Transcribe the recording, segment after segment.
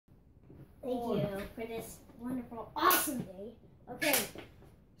Thank you for this wonderful, awesome day. Okay,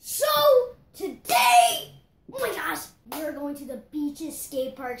 so today, oh my gosh, we're going to the beaches,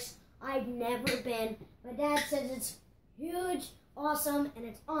 skate parks. I've never been. My dad says it's huge, awesome, and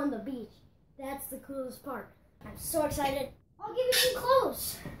it's on the beach. That's the coolest part. I'm so excited. I'll give you some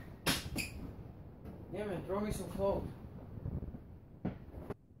clothes. Yeah, man, throw me some clothes.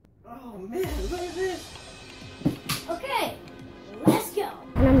 Oh man, look at this. Okay, let's go.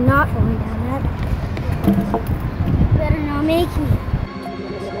 And I'm not going down that. You better not make me.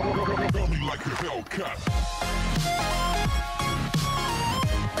 Tell me like a Hellcat.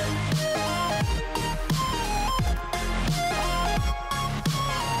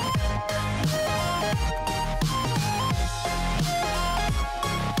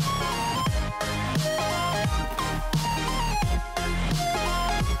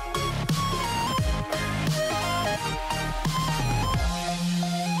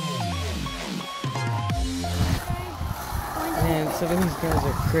 Man, some of these guys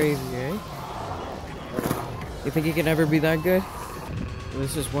are crazy, eh? You think you can ever be that good?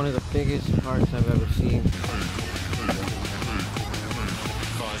 This is one of the biggest parks I've ever seen.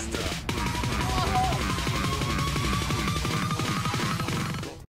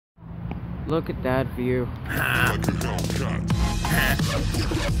 Look at that view. I'll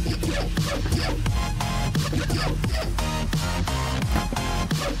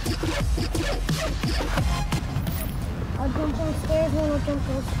jump downstairs and I'll jump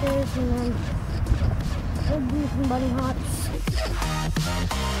downstairs and then we'll do some bunny hops.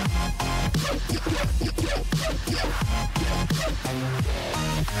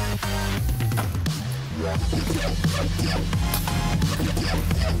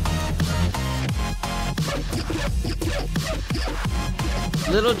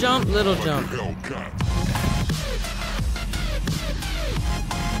 Little jump, little jump.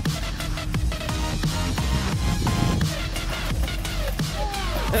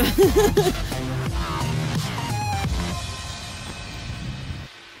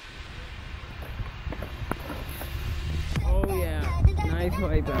 Oh yeah, nice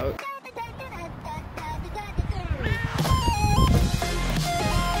wipe out.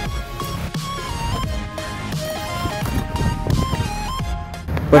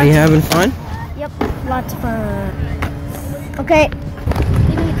 Buddy, having fun? Yep, lots of fun. Okay,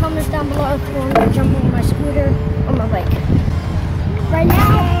 leave in the comments down below if you want me to jump on my scooter or my bike. Right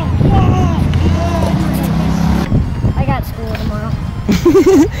now, I got school tomorrow.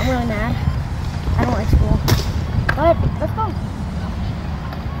 I'm really mad. I don't like school. But let's go.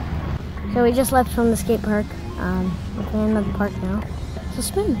 So we just left from the skate park. We're going to the park now. So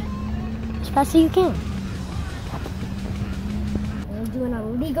spin as fast as you can. We're doing a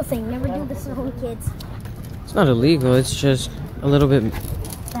legal thing. Never do this at home, kids. It's not illegal, it's just a little bit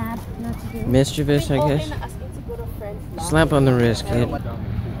Bad not to do. mischievous, I guess. Slap on the wrist, kid.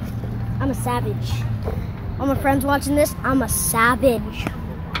 I'm a savage. All my friends watching this, I'm a savage.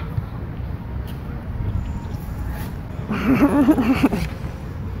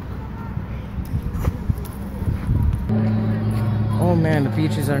 Oh man, the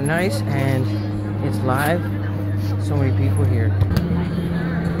beaches are nice and it's live. So many people here.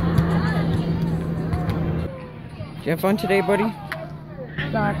 Did you have fun today, buddy?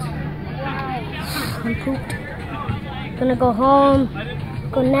 Lots. I'm pooped. Gonna go home,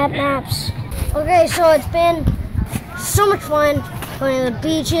 go naps. Okay, so it's been so much fun going to the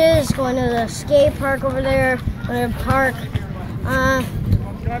beaches, going to the skate park over there, going to the park.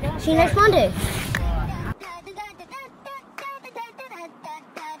 See you next Monday.